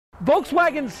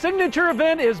Volkswagen's signature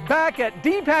event is back at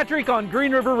D. Patrick on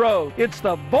Green River Road. It's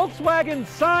the Volkswagen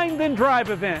Sign Then Drive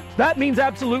event. That means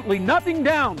absolutely nothing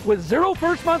down with zero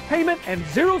first month payment and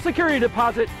zero security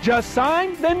deposit. Just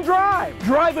sign, then drive.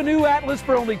 Drive a new Atlas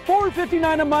for only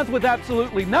 $459 a month with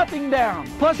absolutely nothing down.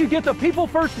 Plus you get the People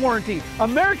First warranty,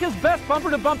 America's best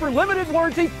bumper-to-bumper limited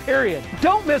warranty, period.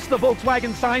 Don't miss the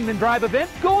Volkswagen Sign Then Drive event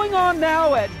going on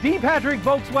now at D. Patrick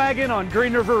Volkswagen on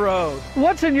Green River Road.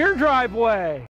 What's in your driveway?